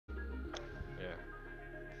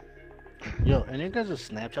Yo, and you guys'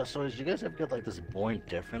 Snapchat stories, you guys ever get like this born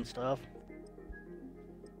different stuff?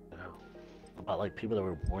 About like people that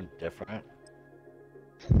were born different?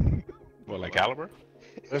 What, like Caliber?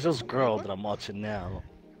 There's this girl that I'm watching now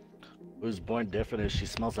who's born different and she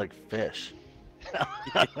smells like fish.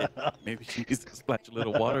 Maybe she needs to splash a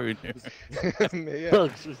little water in there. Yeah.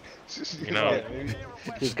 Look, You know, Yeah, maybe.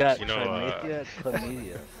 she's got You know, chlamydia. Let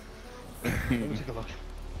me take a look.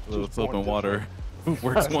 A little was soap born and water works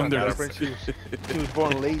That's not wonders. different. She was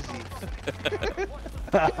born lazy.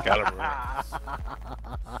 Caliber.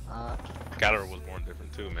 Caliber was born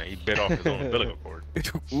different too, man. He bit off his own umbilical cord.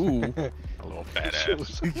 Ooh. A little fat Shit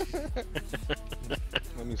ass. was-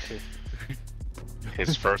 Let me see.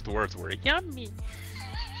 His first words were yummy.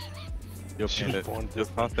 Yo, She was Panda, born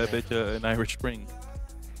just toss that bitch an Irish Spring.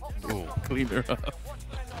 Ooh. Clean her up.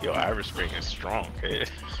 Yo, Irish Spring is strong, kid.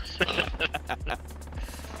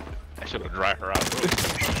 I should have dried her out.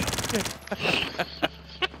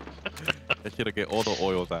 That shit'll get all the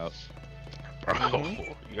oils out. Bro,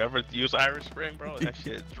 you ever use Irish Spring, bro? That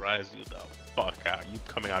shit dries you the fuck out. You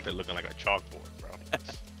coming out there looking like a chalkboard, bro.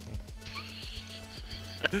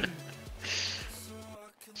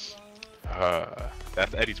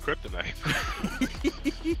 That's Eddie's kryptonite.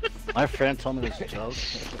 My friend told me this joke.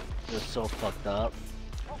 It was so fucked up.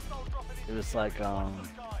 It was like, how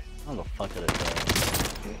the fuck did it go?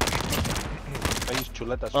 I use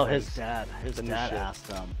chuleta. Oh, spice. his The new dad shit.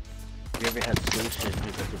 asked him, you ever had sushi? And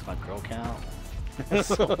he's like, does my girl count? It's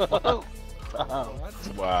so fucked up.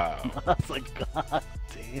 Wow. I was like, god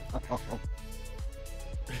damn.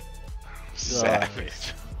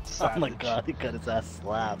 Savage. Oh my god, he got his ass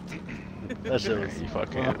slapped. That shit was You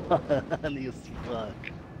fucking funny as fuck.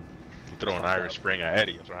 you throw an Irish Spring at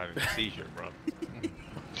Eddie, I'm having a seizure, bro.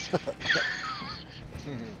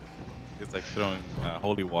 It's like throwing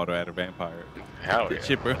holy water at a vampire. Hell The yeah.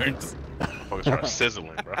 shit burns. Fucking start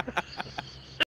sizzling, bro.